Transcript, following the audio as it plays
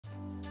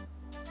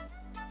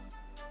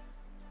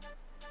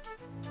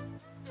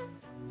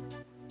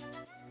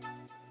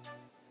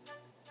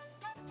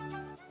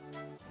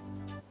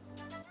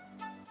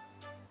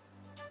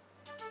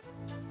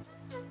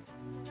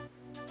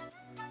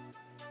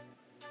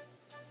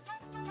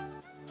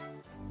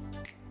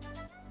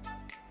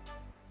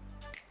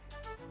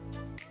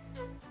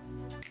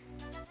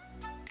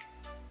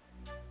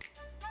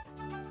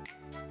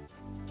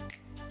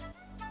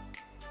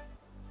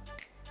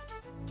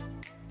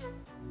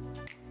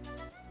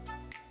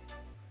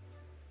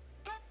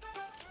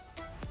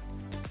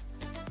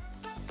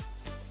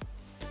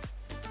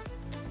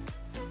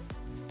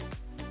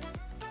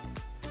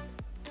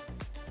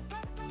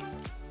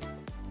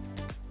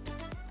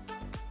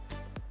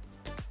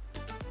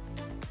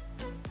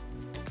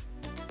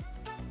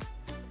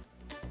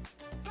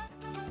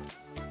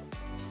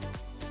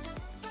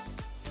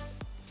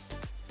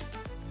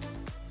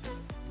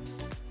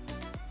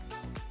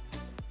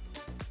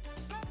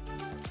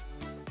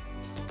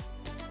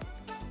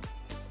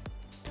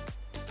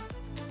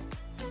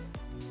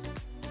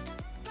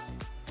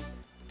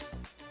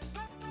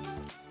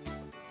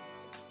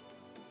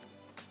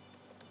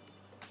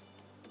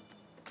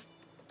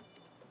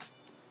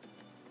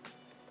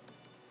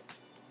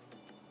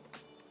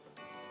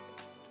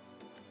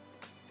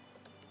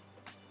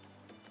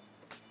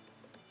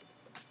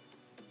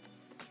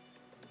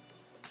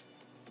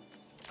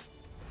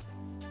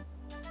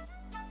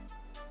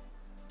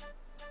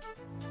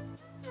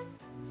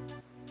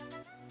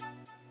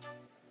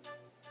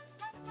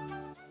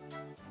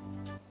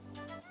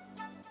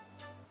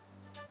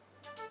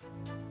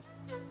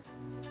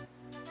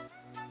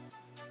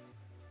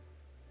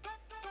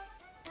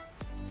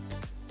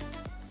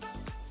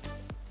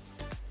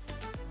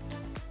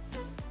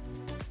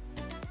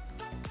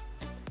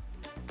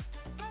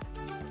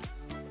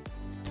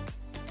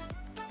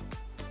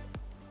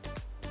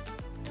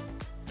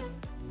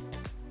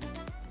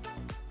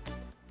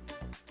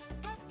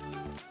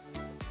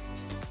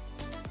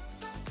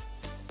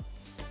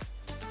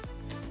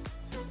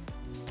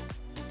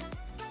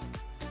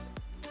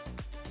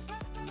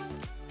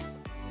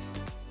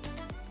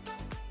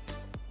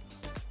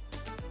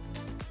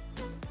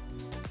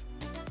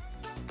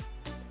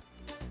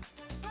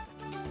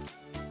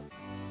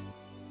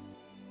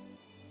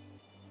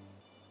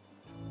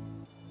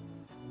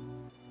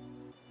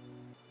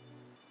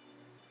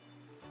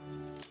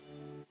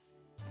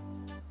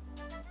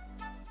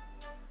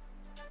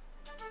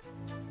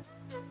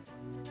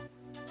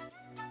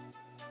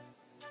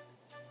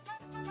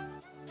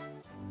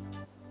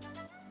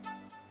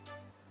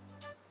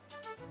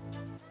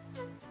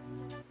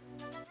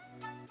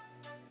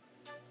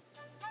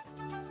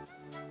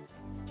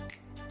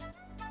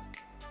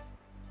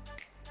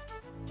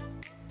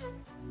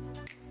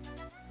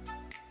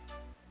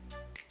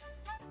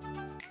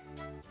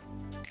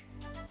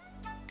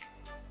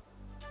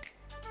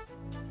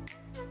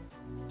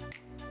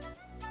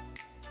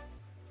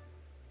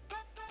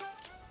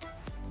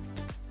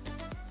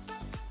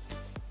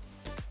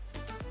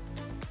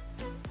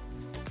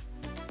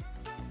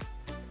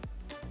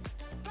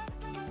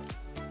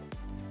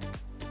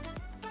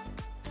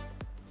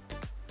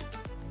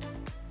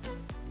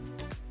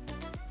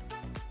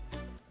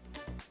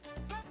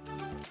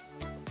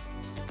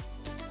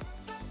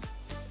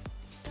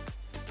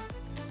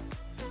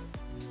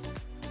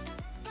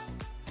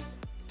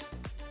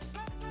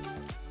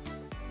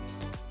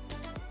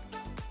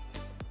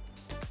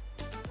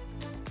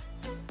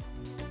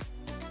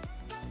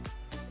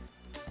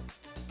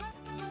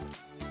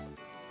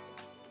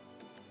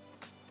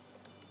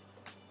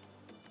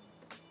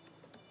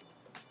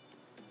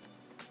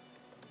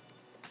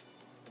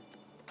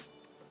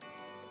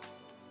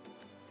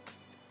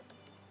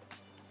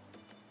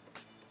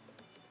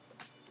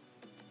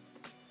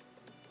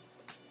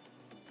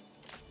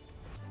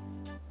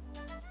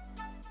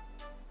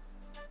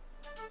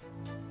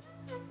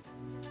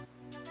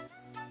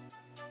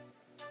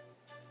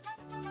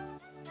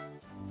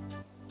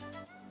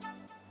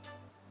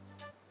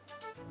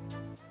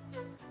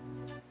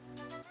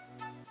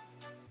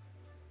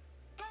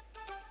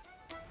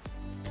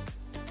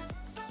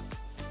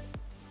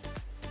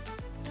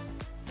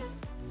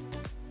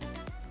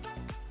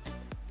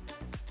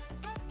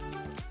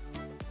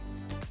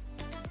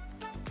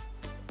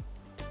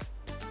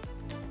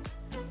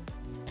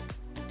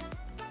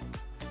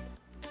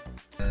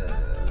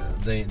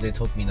they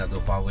told me that the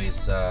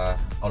Huawei's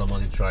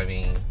automotive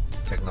driving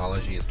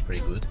technology is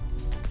pretty good.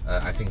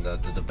 I think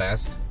the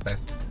best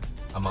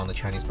among the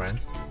Chinese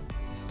brands.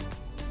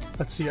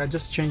 Let's see, I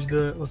just changed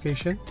the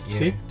location. Yeah.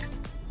 See?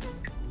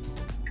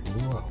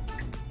 Wow.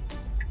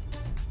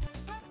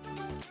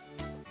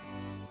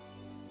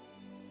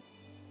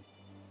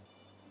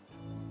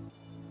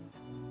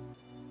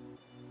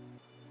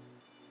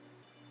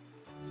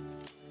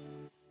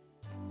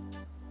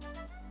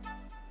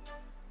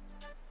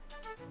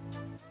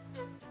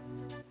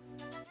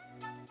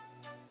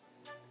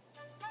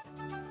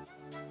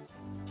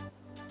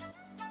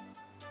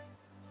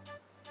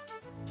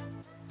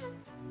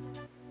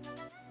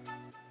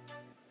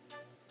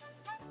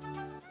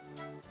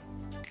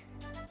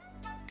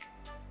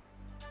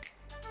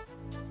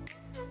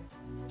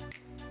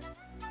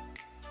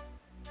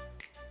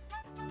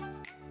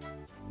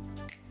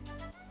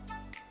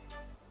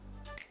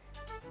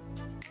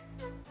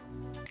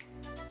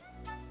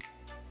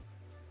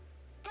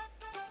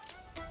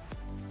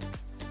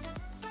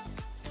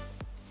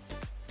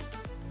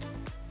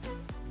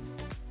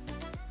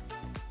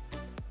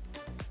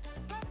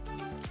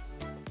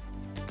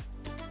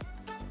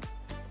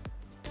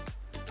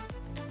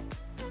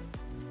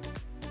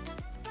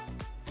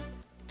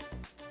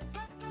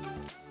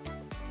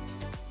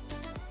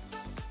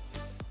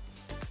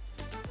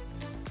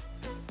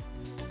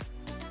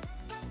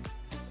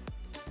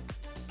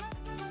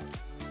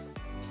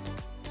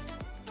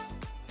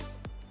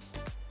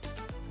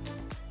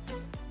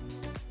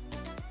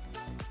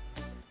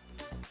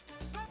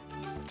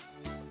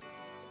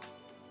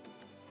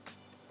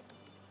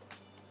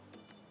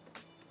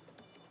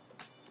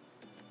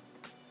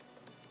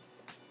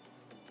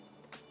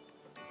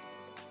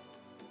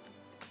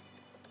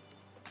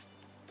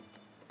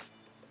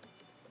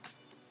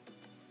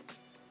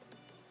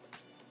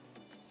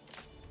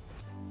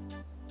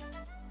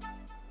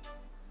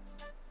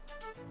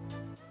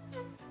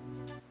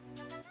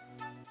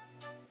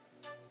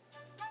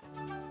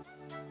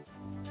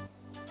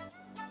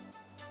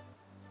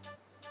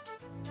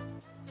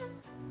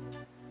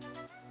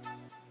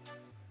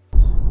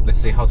 Let's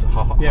see how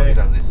he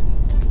does this.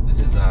 This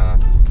is oh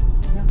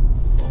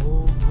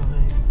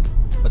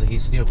my, but he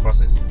still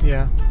crosses.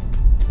 Yeah.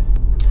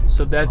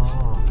 So that's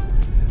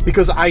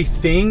because I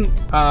think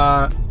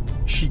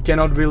she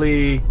cannot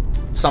really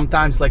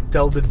sometimes like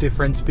tell the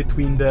difference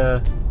between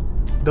the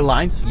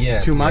lines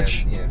too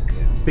much. Yes.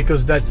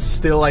 Because that's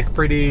still like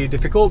pretty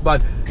difficult,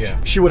 but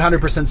she would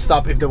 100%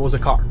 stop if there was a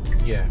car.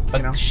 Yeah,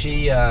 but you know?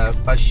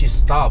 she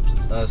stopped,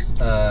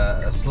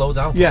 slowed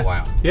down for a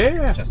while.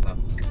 Yeah. Just now.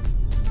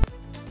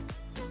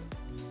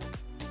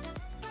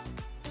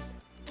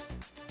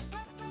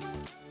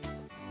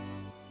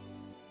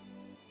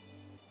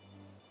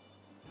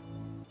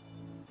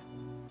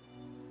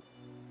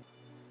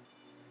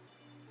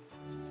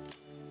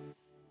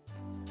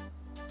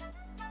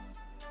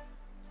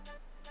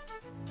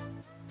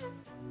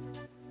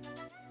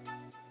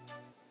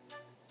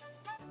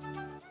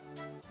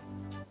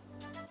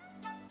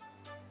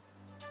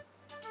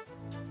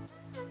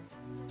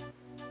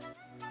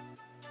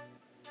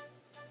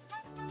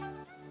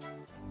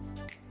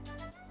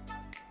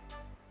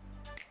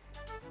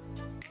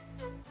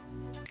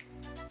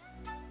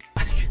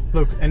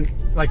 Look, and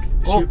like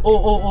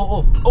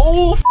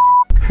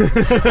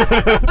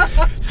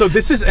so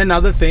this is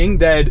another thing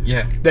that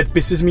that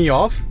pisses me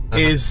off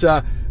is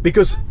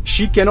because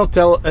she cannot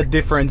tell a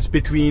difference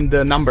between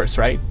the numbers,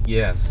 right?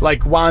 Yes.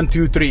 Like 1,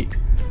 2, 3.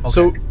 Okay.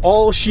 So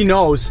all she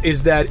knows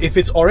is that if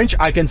it's orange,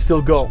 I can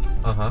still go.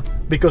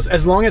 Because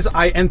as long as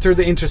I enter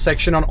the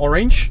intersection on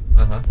orange,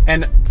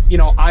 and you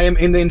know I am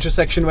in the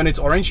intersection when it's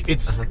orange,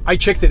 it's I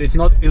checked it. It's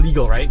not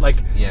illegal, right? Like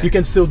you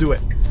can still do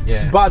it.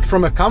 Yeah. But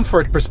from a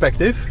comfort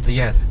perspective,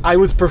 I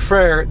would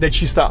prefer that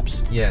she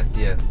stops. Yes.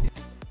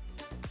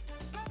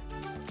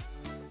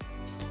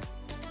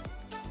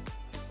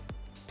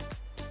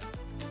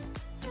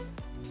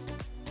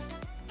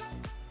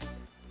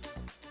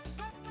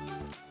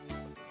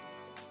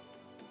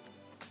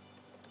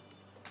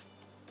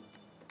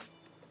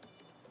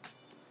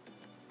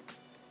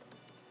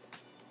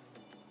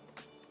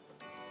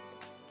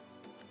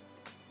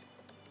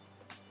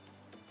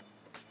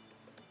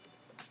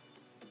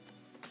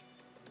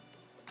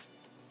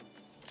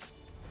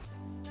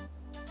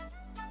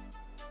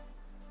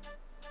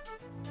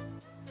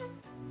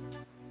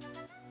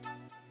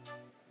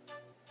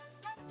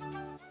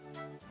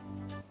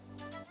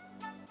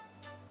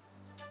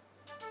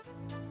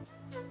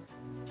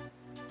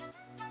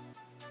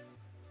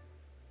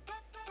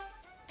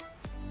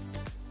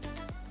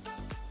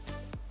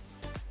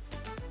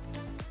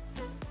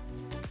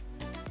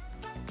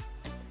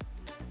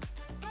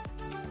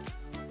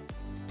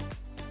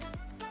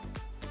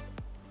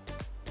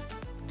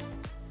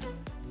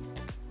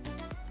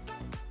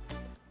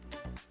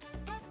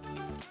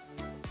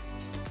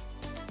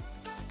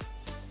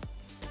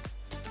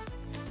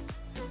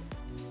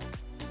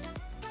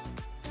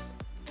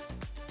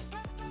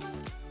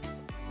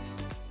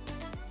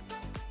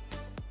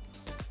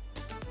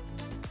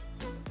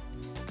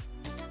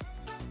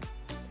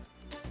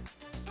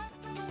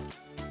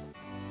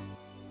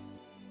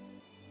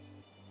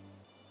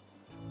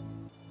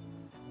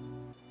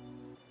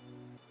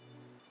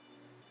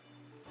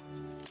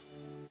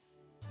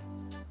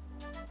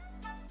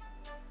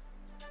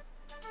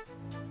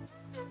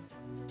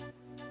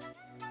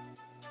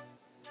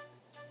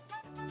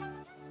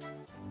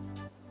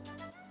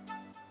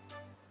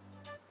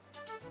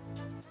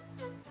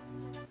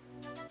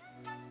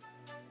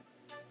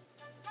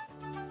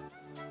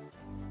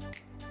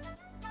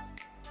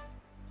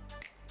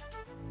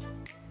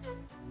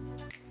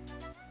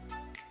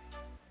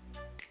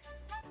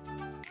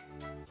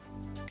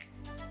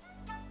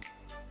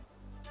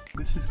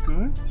 This is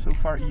good. So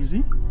far,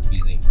 easy.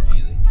 Easy.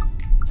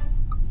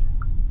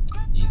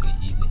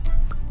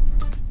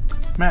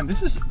 Man,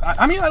 this is...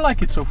 I mean, I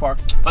like it so far.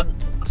 But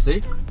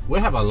see, we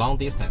have a long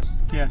distance.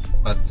 Yes.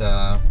 But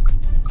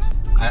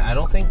I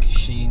don't think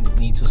she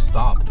need to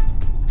stop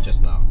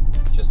just now.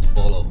 Just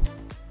follow.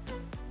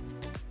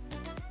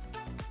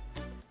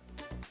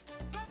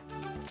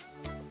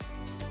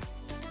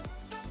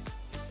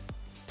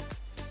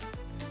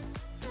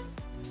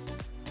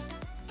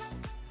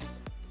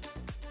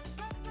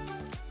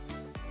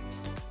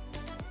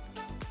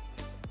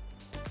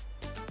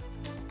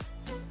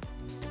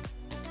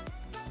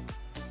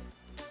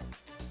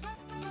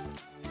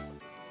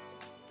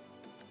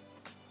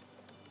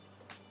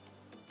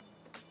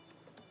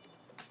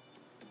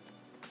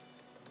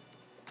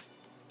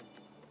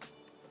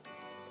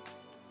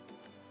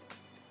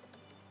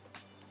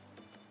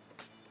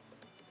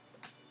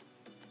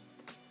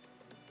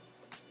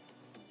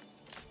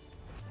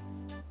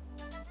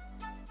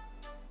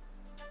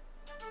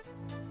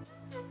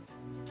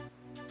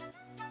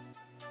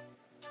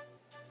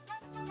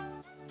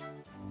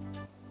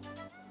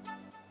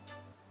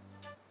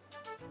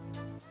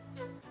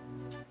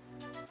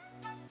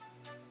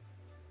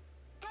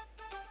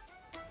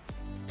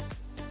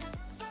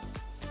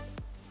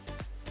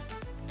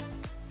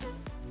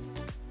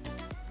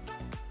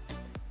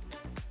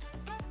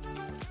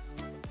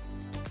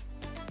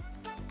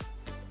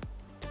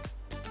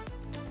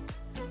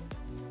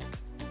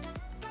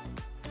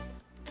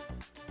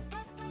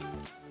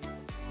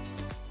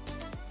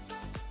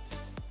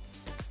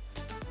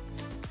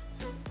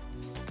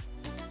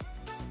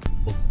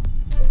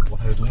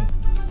 What are you doing?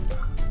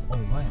 Oh,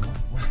 why?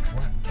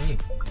 Hey.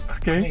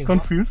 Okay, hey,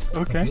 confused.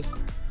 What? Okay. Confused?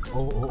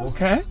 Oh.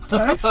 Okay,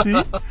 I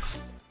see.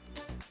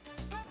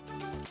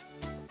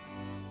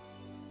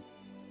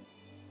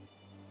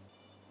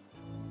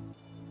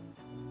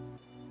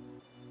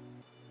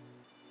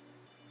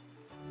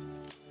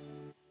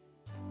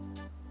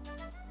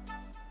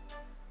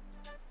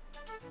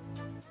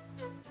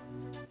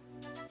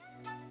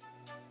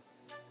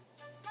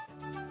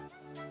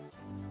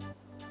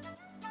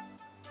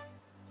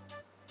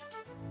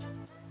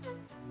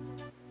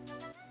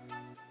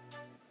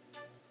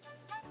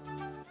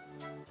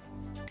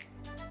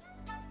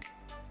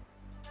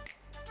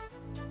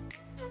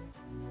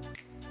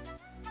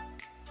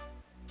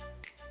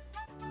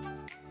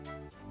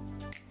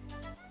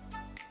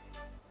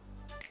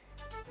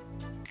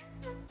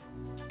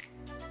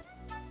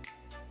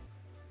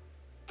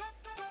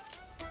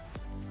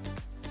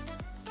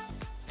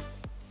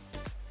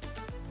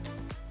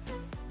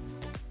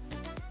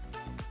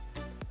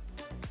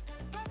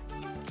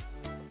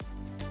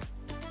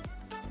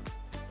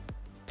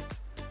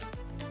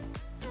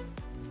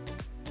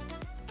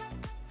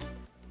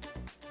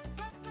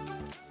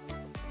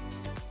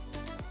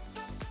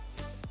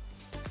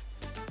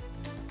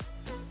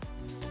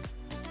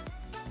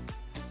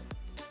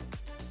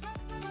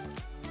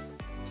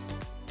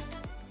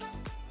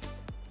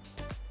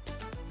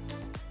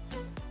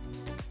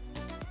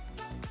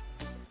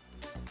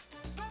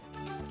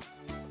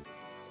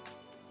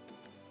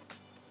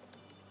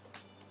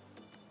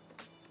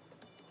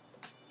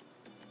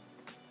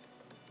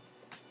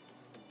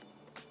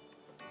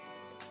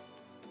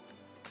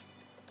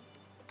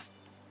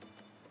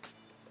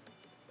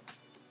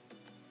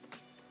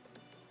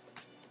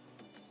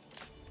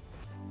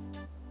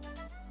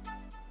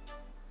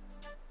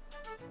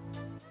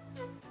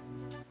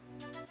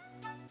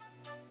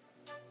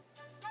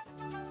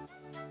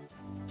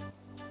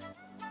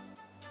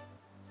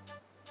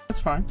 That's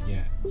fine.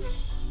 Yeah.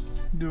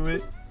 Do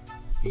it.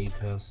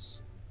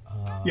 Because.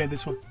 Yeah,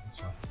 this one.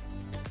 This one.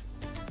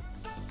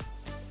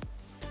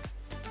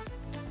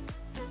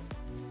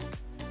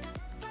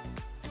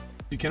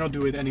 You cannot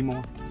do it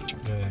anymore.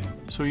 Yeah.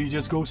 So you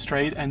just go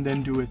straight and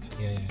then do it.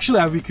 Yeah. Actually,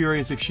 I'd be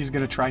curious if she's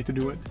gonna try to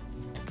do it.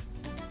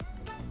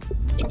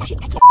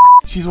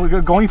 She's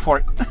going for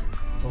it.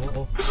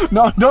 Oh.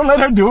 No, don't let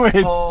her do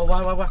it. Oh,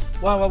 why?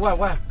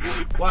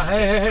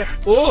 Hey.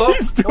 Oh,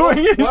 she's doing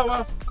it.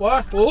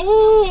 What?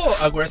 Oh,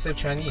 aggressive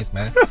Chinese,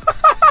 man.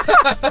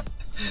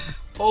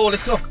 Oh,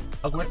 let's go.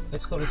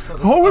 Let's go.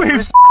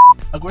 Holy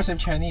aggressive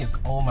Chinese.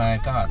 Oh my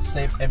god,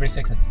 save every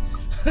second.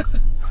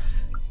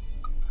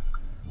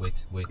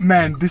 Wait.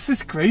 Man, this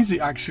is crazy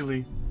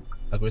actually.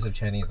 Aggressive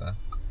Chinese, huh?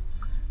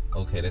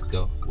 Okay, let's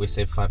go. We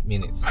save 5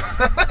 minutes.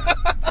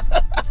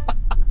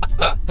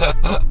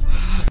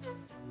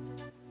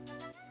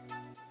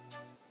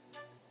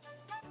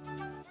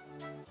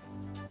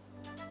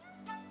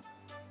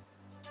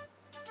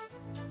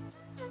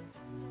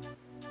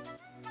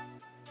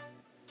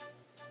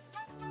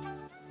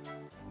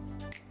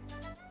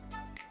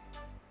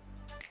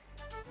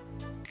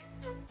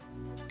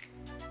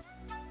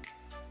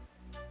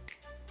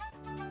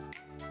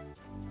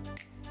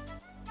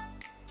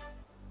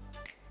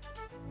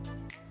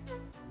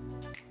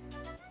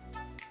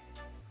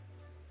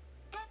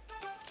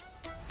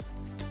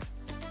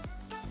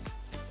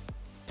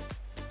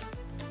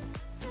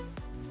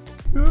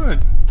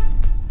 Good.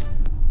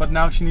 But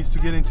now she needs to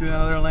get into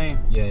another lane.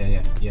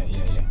 Yeah.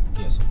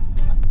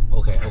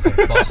 Okay,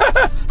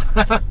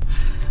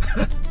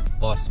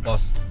 boss.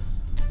 boss.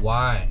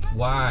 Why?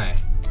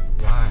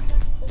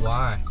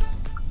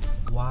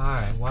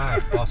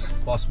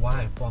 Boss,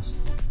 why? Boss.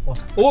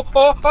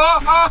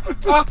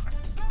 Oh.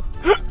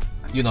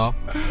 You know,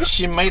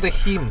 she made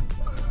him,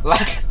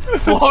 like,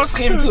 force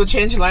him to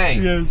change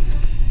lane. Yes.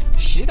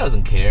 She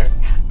doesn't care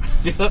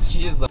because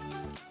she is the.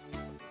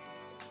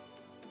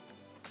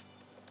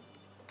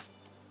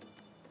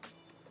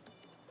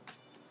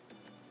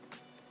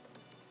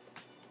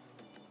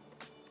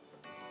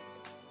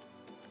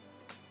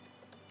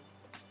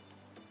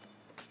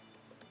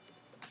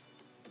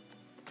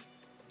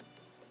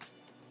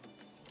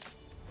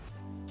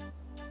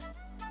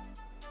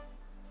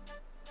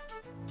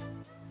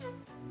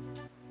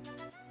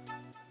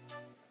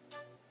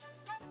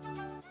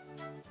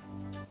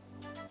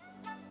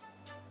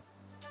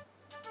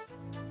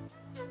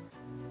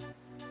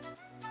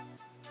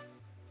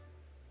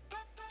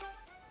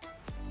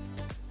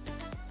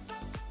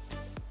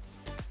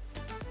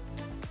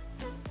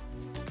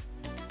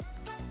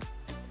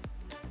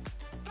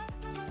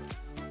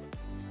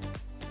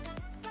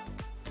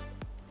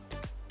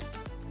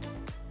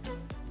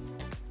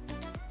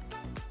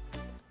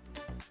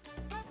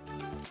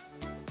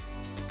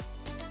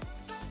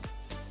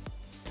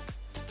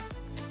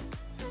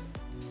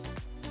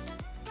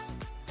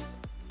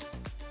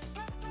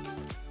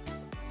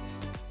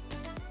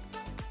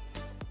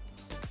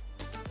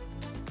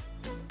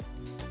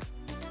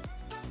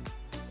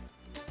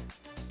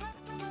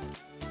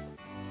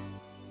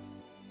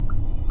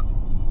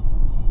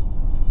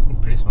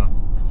 Pretty smart.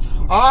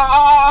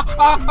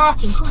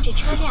 请控制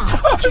车辆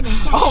智能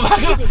驾驶 Oh my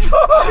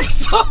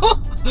设 god!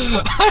 备。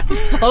 I'm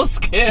so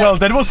scared. Well,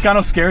 that was kind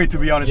of scary, to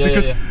be honest,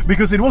 Yeah,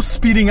 because it was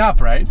speeding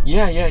up, right?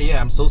 Yeah.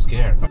 I'm so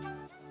scared.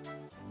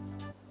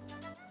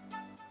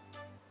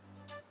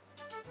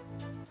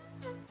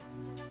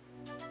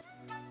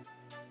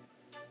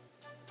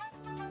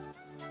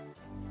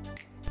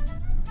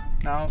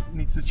 Now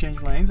needs to change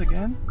lanes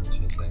again.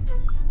 Change lane.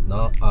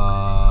 No.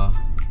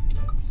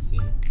 Let's see.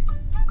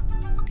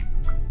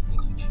 Need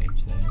to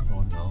change lane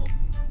or no?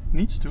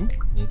 Needs to.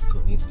 Needs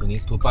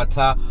to. But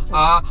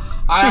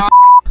I.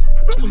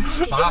 请控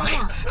制车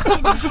辆智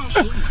能驾驶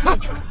已退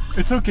出。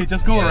 It's okay,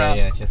 just go around.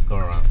 Yeah, just go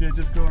around. Yeah,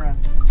 just go around.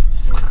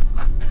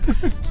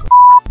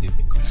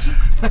 Stupid.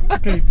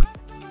 Okay.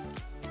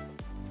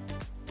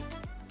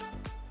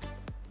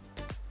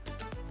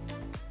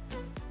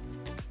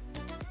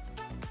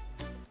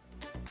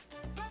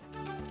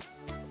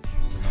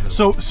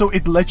 So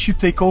it lets you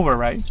take over,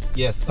 right?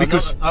 Yes,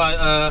 Because-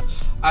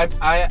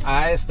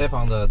 I step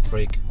on the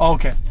brake. Oh,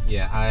 okay.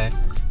 Yeah, I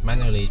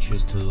manually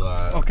choose to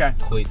Okay.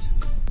 quit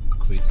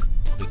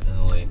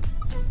NOA.